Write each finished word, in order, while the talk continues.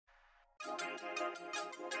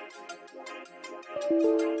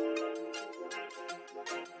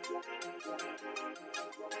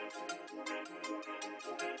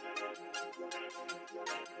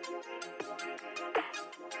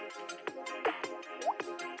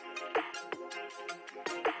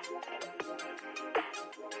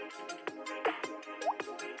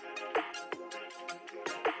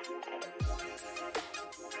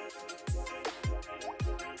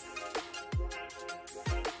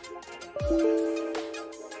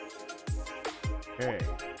Okay.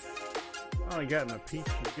 Finally gotten a piece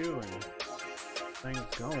to do and things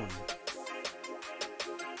going.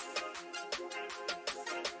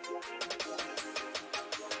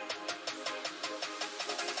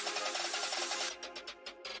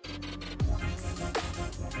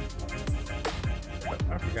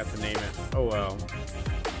 I forgot to name it. Oh well.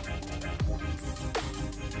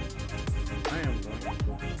 I am going. I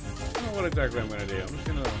don't know what exactly I'm going to do. I'm just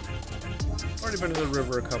going to. Already been to the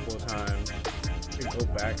river a couple of times. Go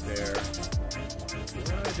back there.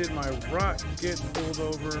 Why did my rock get pulled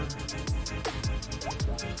over?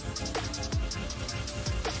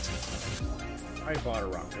 I bought a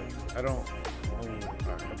rock. I don't own a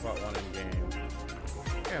rock. I bought one in game.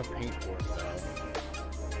 I have paint for it though.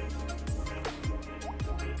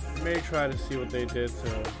 I may try to see what they did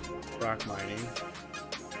to rock mining.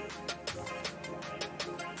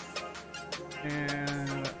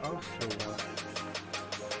 And I also want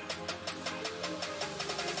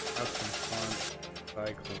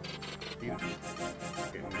cycle in game.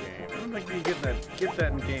 I don't think you get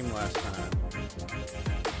that in game last time.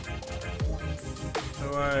 So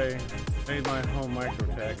I made my home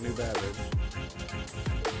microtech, new Babbage.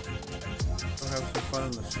 We'll have some fun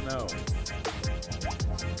in the snow.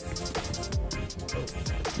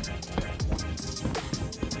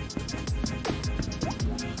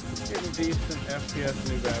 Getting decent FPS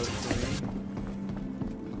new Babbage for me.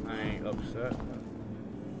 I ain't upset.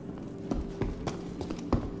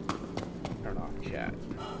 Chat.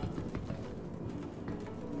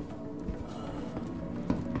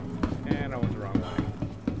 And I went the wrong way.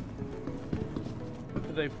 What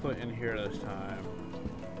did they put in here this time?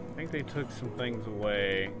 I think they took some things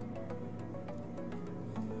away.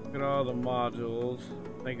 Look at all the modules,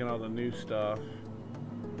 making all the new stuff.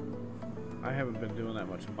 I haven't been doing that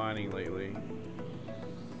much mining lately.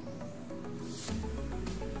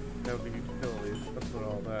 Got the utilities, that's what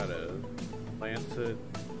all that is. Lancet.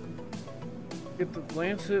 Get the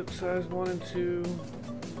Lancet size 1 and 2.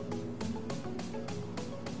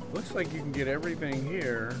 Looks like you can get everything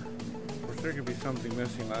here. Of course, there could be something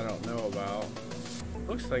missing I don't know about.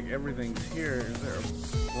 Looks like everything's here. Is there a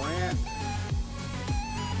plant?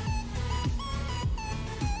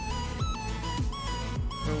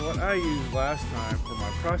 So what I used last time for my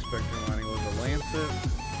prospector mining was a Lancet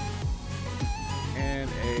and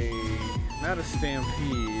not a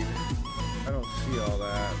Stampede. I don't see all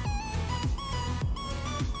that.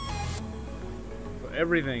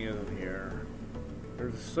 Everything isn't here.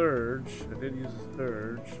 There's a Surge. I did use a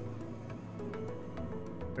Surge.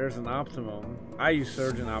 There's an Optimum. I use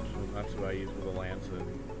Surge and Optimum. That's what I use with a Lancet.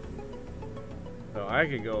 So I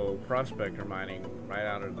could go prospector mining right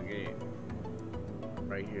out of the gate.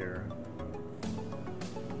 Right here.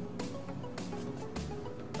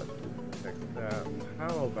 Let's fix that.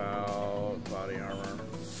 How about body armor?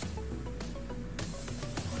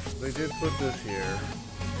 They did put this here.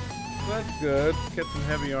 That's good. Get some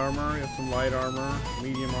heavy armor, get some light armor,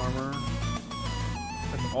 medium armor.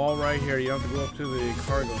 That's all right here. You don't have to go up to the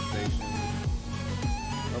cargo station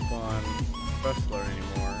up on Bustler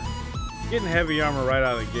anymore. Getting heavy armor right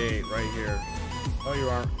out of the gate, right here. All your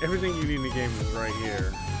armor, everything you need in the game is right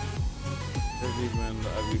here. There's even the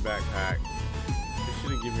ugly backpack. They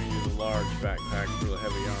should have given you the large backpack for the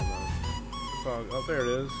heavy armor. Oh, there it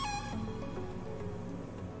is.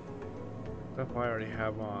 Stuff I already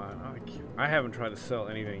have on. I haven't tried to sell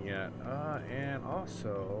anything yet. And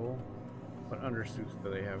also, what undersuits do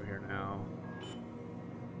they have here now?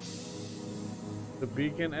 The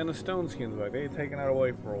beacon and the stone skins back. They had taken that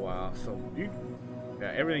away for a while. So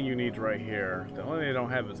yeah, everything you need is right here. The only thing they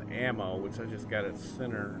don't have is ammo, which I just got at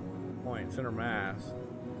center point, center mass.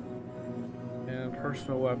 And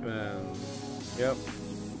personal weapons. Yep.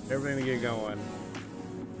 Everything to get going.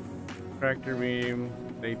 Tractor beam.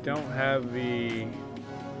 They don't have the,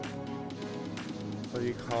 what do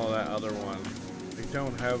you call that other one? They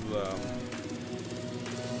don't have the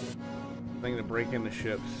thing to break into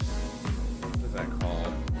ships. What is that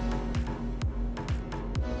called?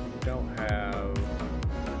 They don't have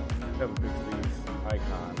these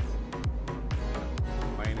icons.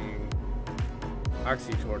 Mining,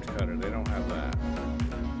 oxy torch cutter. They don't have that.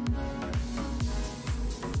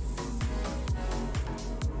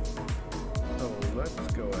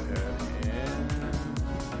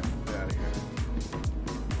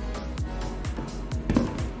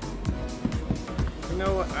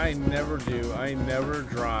 I never do. I never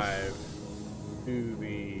drive to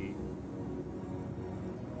the...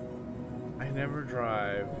 I never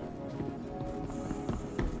drive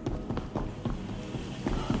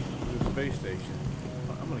to the space station.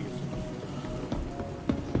 I'm gonna get some.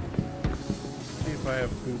 See if I have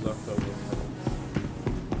food left over.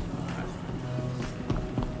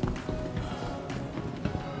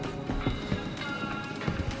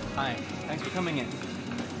 Hi, thanks for coming in.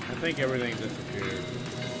 I think everything disappeared.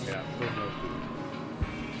 Yeah, there's no food.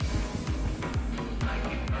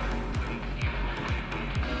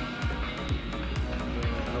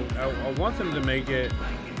 I want them to make it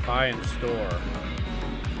buy and store.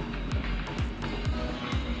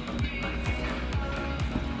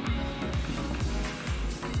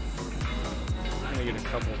 I'm gonna get a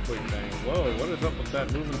couple of quick things. Whoa, what is up with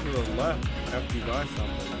that moving to the left after you buy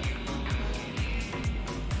something?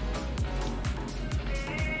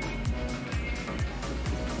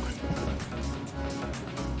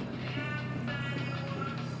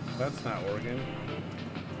 That's not working.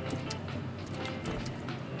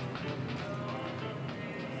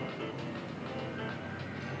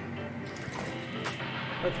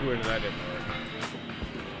 That's weird that didn't work.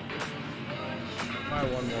 Buy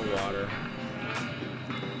one more water.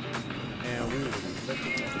 And we will fix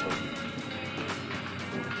it.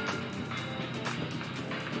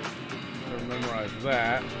 So memorize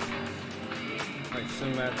that. Might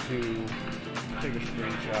send that to take a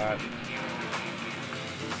screenshot.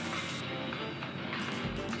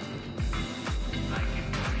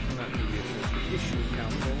 Not to the issue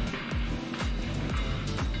council.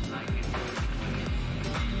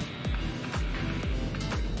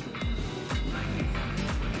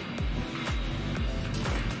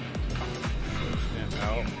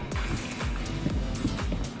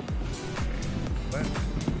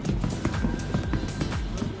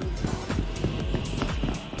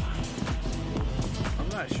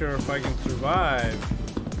 Sure if I can survive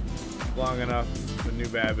long enough with New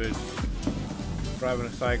Babbage driving a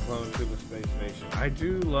Cyclone to the space station. I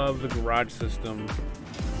do love the garage system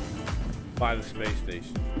by the space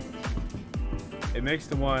station. It makes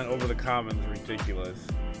the one over the Commons ridiculous.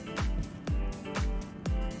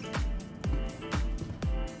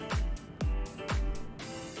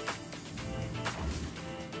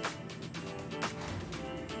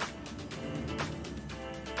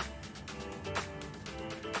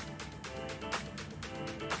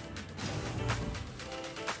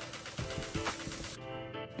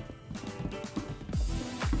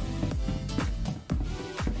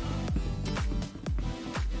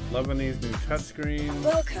 Loving these new touchscreens.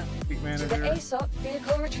 Welcome to the Manager. ASOP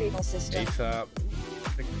Vehicle Retrieval System. ASOP.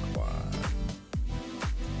 Pick the quad.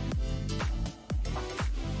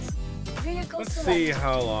 Vehicle Let's selected. see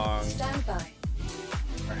how long, Stand by.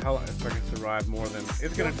 or how long, if I can survive more than.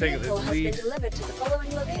 It's Your gonna take vehicle at has been least delivered to the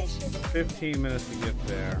following location. 15 minutes to get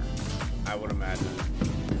there, I would imagine.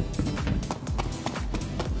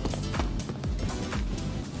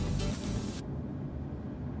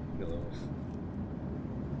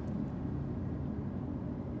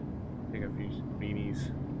 Take a few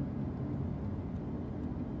beanies.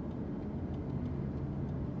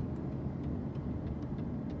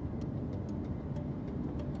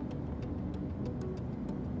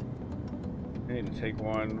 I need to take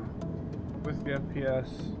one with the FPS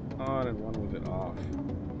on and one with it off.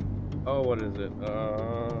 Oh, what is it?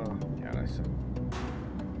 Yeah, I said.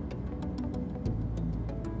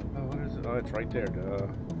 Oh, what is it? Oh, it's right there, duh.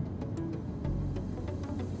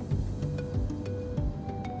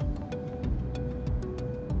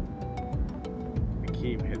 I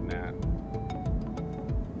keep hitting that.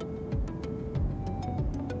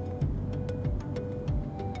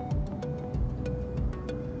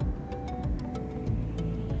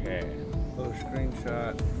 Okay, another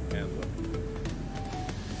screenshot and look.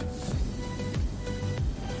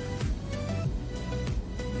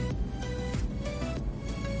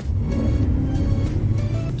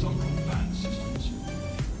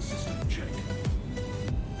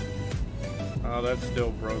 Oh, that's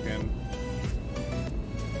still broken.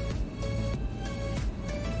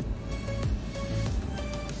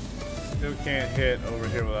 Still can't hit over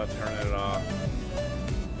here without turning it off.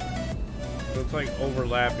 So it's like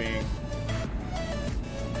overlapping.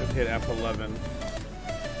 Just hit F11.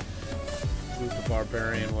 Move the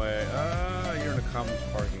barbarian way. Ah, you're in the commons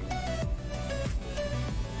parking.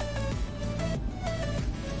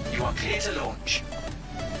 You are clear to launch.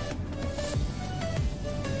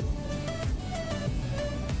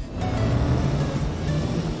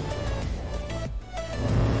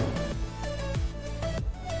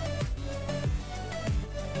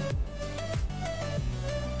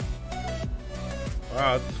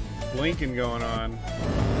 Wow, it's blinking going on.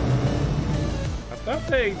 I thought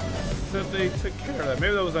they said they took care of that.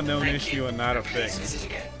 Maybe that was a known issue and not a fix.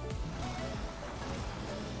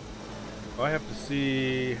 I have to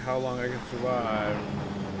see how long I can survive.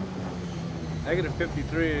 Negative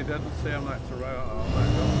 53, it doesn't say I'm not surviving. Oh my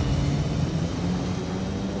god.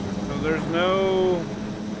 So there's no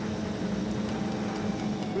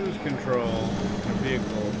cruise control in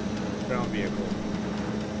vehicle, ground vehicle.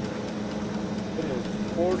 It is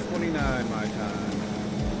 4:29 my time.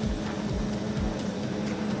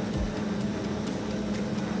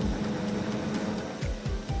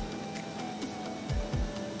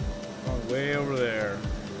 Way over there.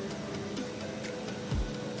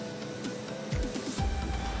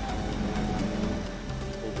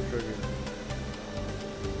 Pull the trigger.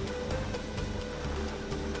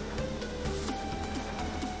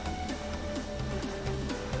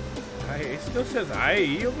 It still says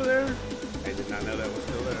IE over there? I did not know that was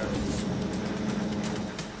still there.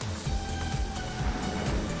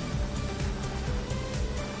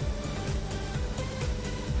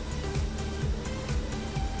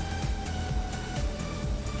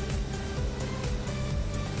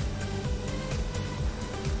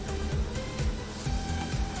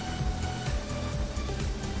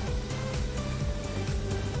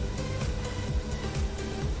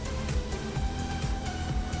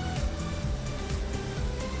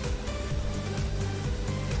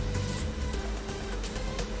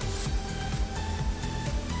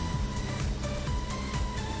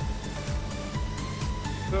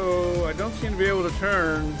 So I don't seem to be able to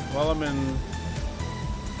turn while I'm in.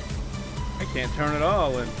 I can't turn at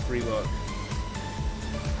all in free look.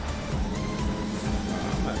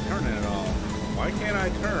 I'm not turning at all. Why can't I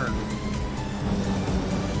turn?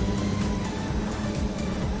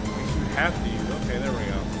 I guess you have to use. Okay, there we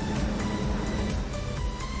go.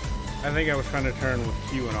 I think I was trying to turn with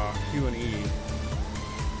Q and E.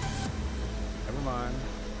 Never mind.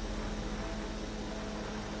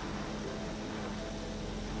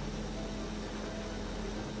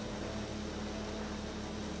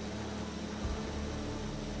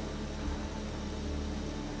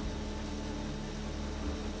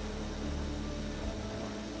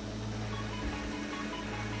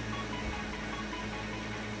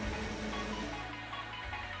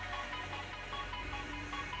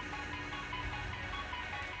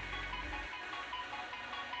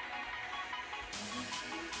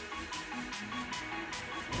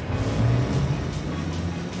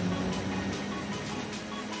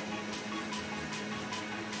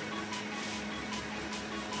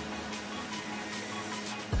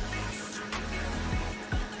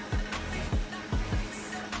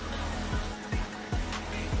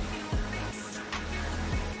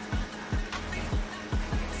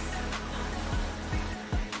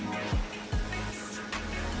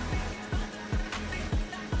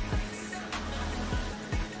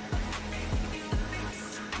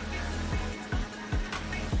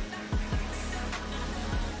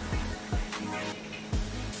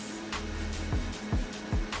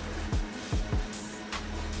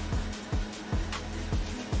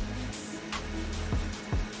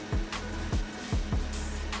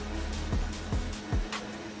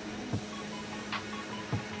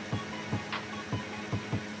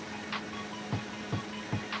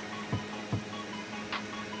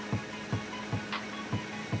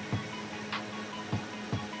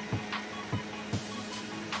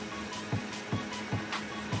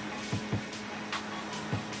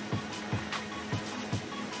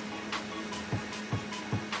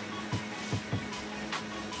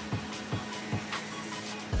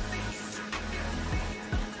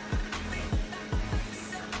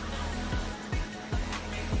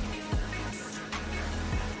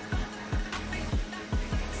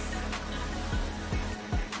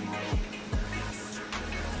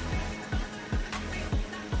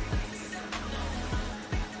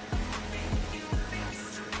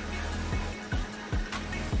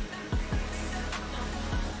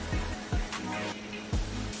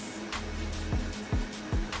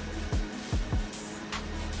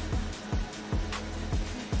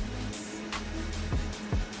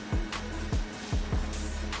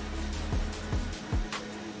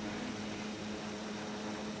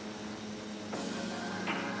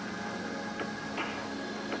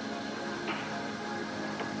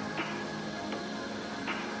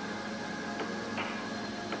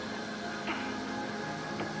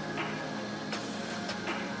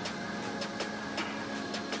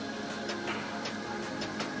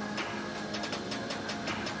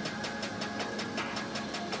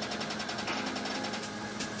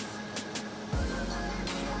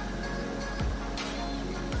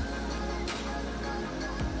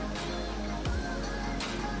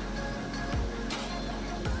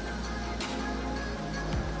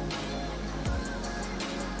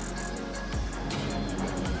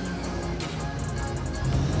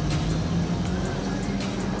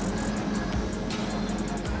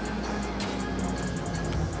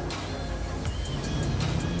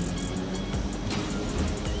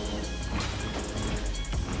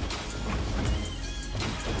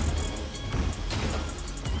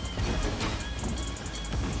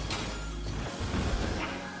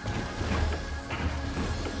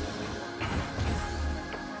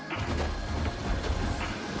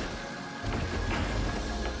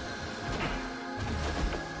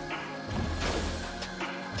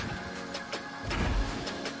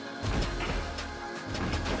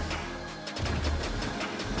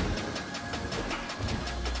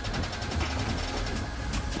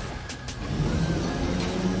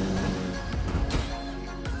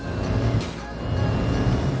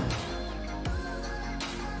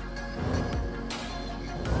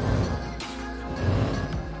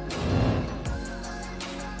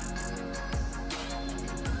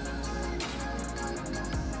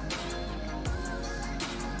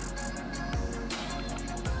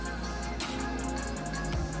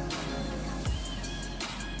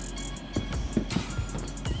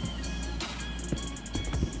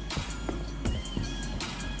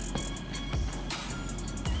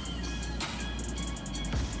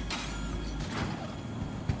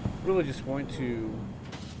 Really just want to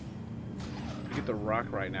get the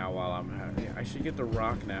rock right now while I'm yeah, I should get the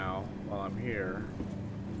rock now while I'm here.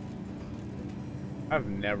 I've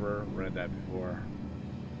never read that before.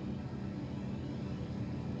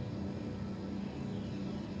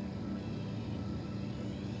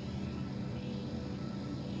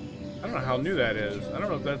 I don't know how new that is. I don't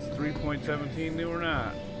know if that's 3.17 new or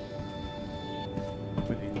not.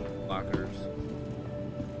 With these lockers.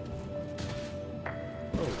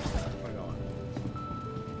 Oh, where am I going?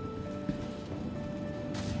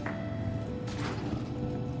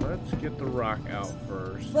 Let's get the rock out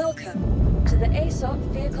first. Welcome to the ASOP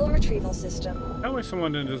Vehicle Retrieval System. That way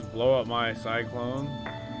someone didn't just blow up my cyclone.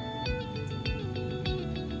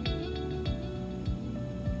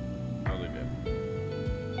 Oh, they did.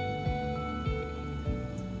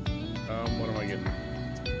 What am I getting?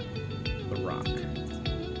 The rock.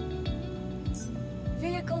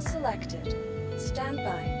 Vehicle selected. Stand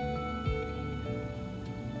by.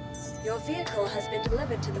 Your vehicle has been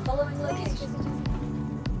delivered to the following location.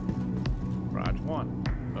 Garage 1.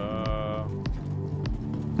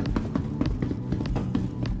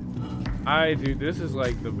 Dude, this is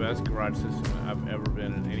like the best garage system I've ever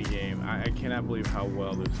been in any game. I cannot believe how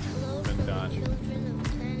well this has been done.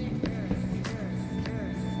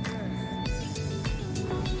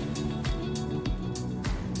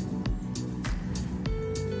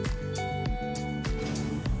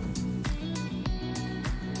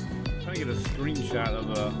 I'm trying to get a screenshot of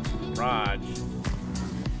the garage,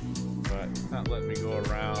 but it's not letting me go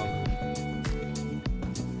around.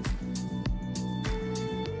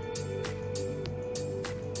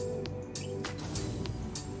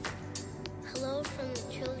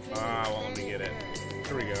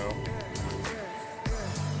 Here we go.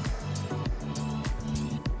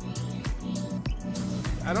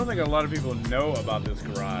 I don't think a lot of people know about this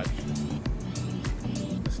garage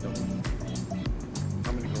system.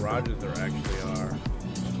 How many garages there actually are.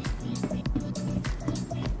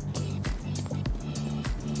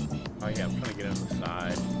 Oh yeah, I'm trying to get on the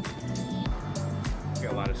side.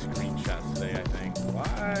 Got a lot of screenshots today, I think.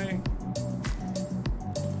 Why?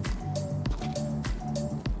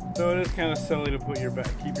 So it is kind of silly to put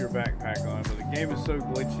keep your backpack on, but the game is so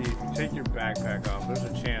glitchy. If you take your backpack off, there's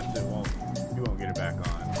a chance you won't get it back on.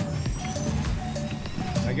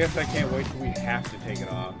 I guess I can't wait till we have to take it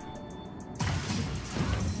off.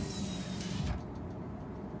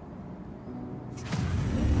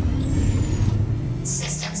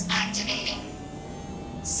 Systems activating.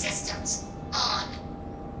 Systems on.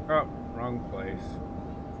 Oh, wrong place.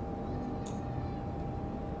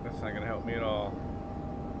 That's not gonna help me at all.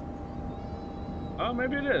 Oh,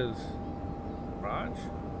 maybe it is. Garage?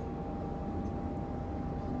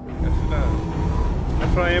 Yes, it does.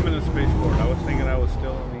 That's why I am in the spaceport. I was thinking I was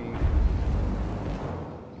still in the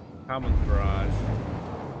commons garage.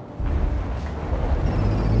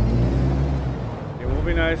 It will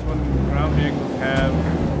be nice when ground vehicles have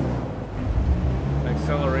an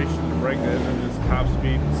acceleration to brake that isn't just top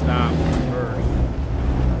speed and stop first.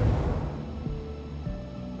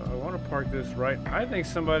 So I want to park this right. I think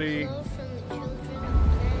somebody.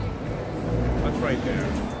 That's right there.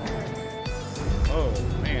 Oh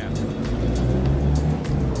man.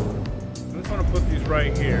 I just want to put these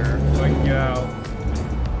right here so I can get out.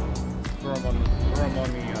 Throw them on the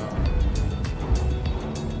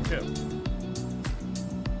ship.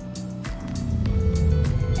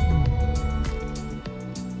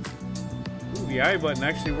 Ooh, the I button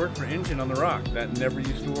actually worked for engine on the rock. That never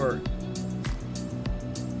used to work.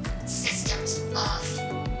 Systems off.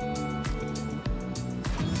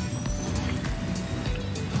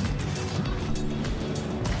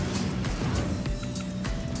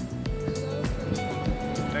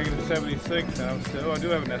 Negative 76, and I'm still. I do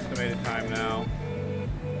have an estimated time now.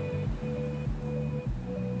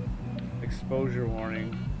 Exposure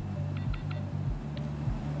warning.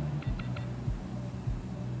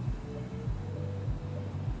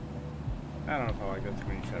 I don't know if I like that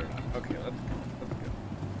screenshot or not. Okay, let's go.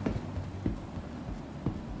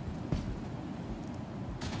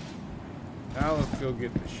 Now let's go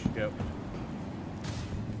get the ship.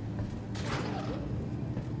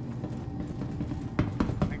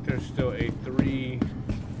 I think there's still a 3.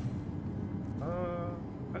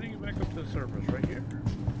 How do you get back up to the surface? Right here?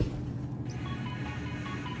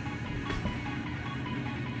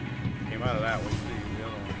 Came out of that one. See the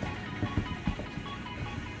other one.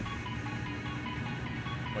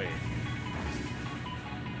 Wait.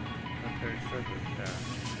 Okay, surface. Yeah.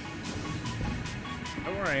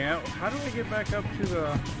 Know where I am. How do I get back up to the?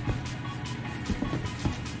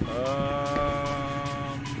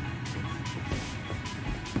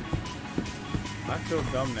 I feel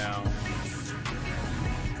dumb now.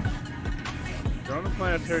 You're on the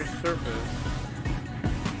planetary surface.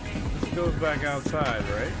 This goes back outside,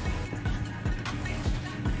 right?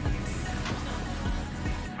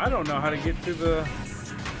 I don't know how to get to the...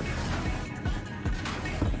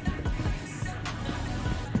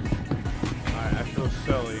 Alright, I feel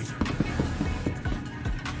silly.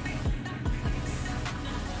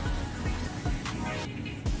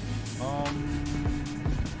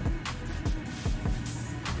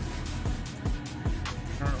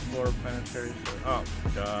 Current floor planetary surface. Oh,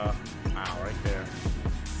 duh. Ow, right there.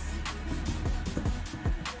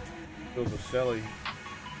 Feels a silly.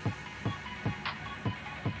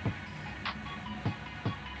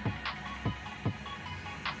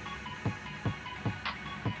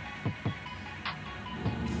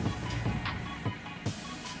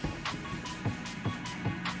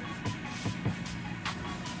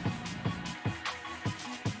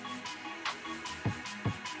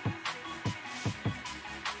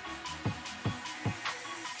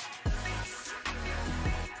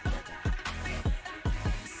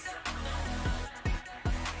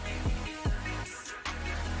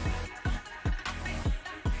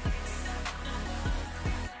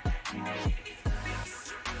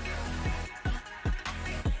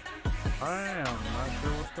 I am not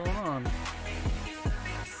sure what's going on.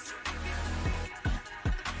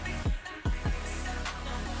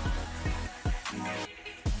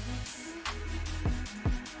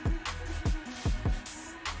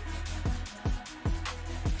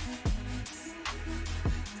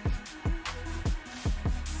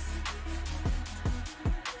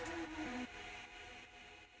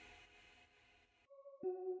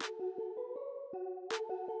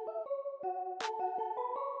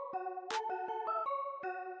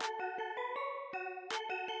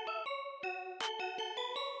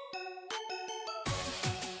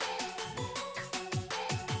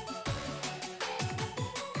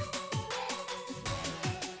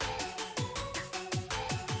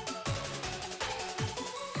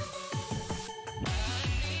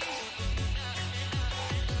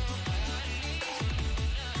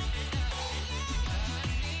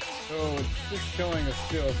 So it's just showing a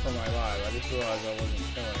still for my live. I just realized I wasn't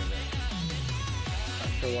showing it. Not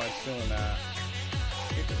sure why it's doing that.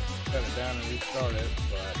 I hate to set it down and restart it,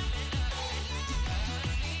 but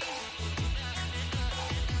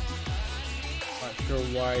not sure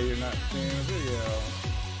why you're not seeing the video.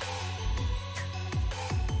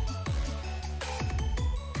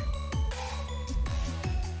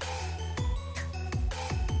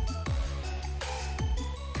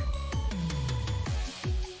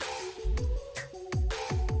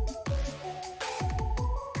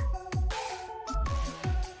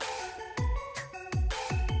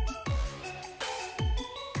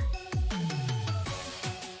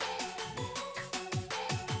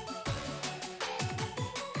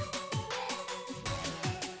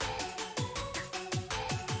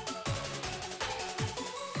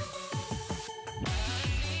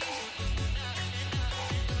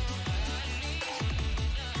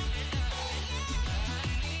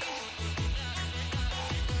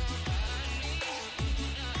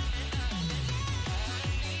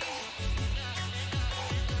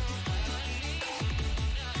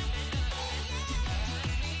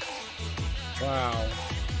 Wow.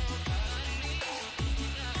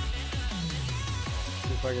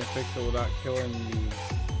 See if I can fix it without killing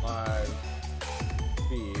the live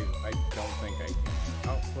feed. I don't think I can.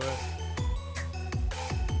 Output.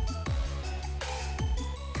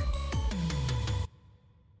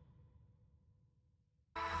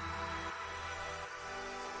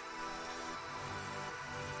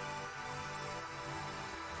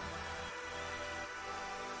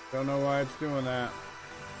 Don't know why it's doing that.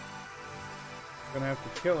 Gonna have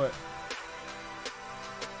to kill it.